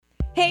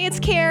Hey,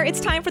 it's Care. It's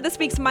time for this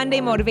week's Monday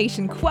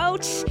Motivation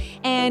Quote.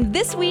 And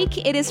this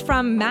week, it is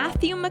from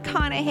Matthew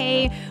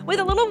McConaughey with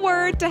a little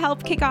word to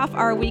help kick off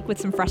our week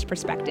with some fresh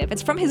perspective.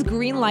 It's from his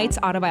Green Lights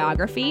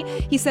autobiography.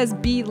 He says,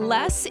 "Be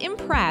less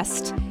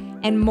impressed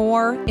and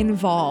more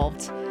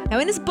involved." Now,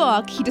 in his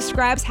book, he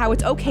describes how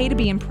it's okay to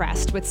be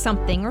impressed with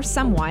something or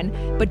someone,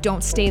 but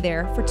don't stay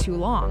there for too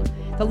long.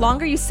 The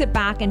longer you sit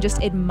back and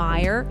just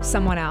admire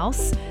someone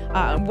else,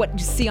 what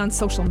you see on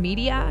social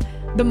media,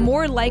 the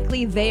more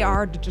likely they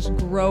are to just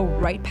grow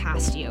right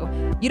past you.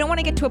 You don't want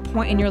to get to a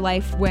point in your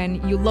life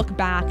when you look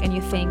back and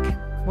you think,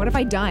 what have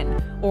I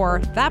done?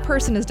 Or that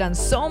person has done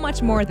so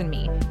much more than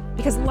me.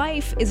 Because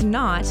life is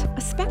not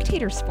a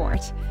spectator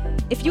sport.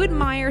 If you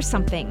admire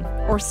something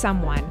or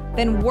someone,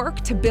 then work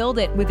to build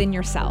it within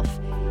yourself.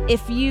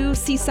 If you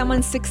see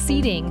someone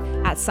succeeding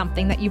at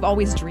something that you've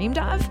always dreamed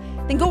of,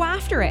 then go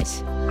after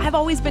it. I've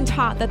always been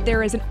taught that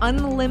there is an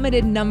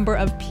unlimited number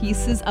of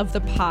pieces of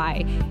the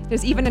pie.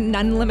 There's even an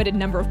unlimited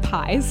number of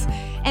pies.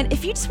 And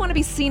if you just want to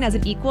be seen as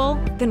an equal,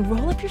 then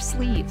roll up your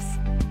sleeves.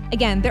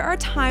 Again, there are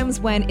times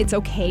when it's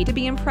okay to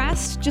be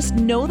impressed. Just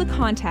know the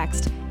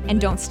context and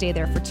don't stay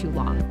there for too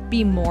long.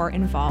 Be more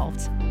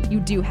involved. You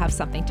do have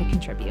something to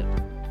contribute.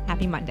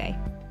 Happy Monday.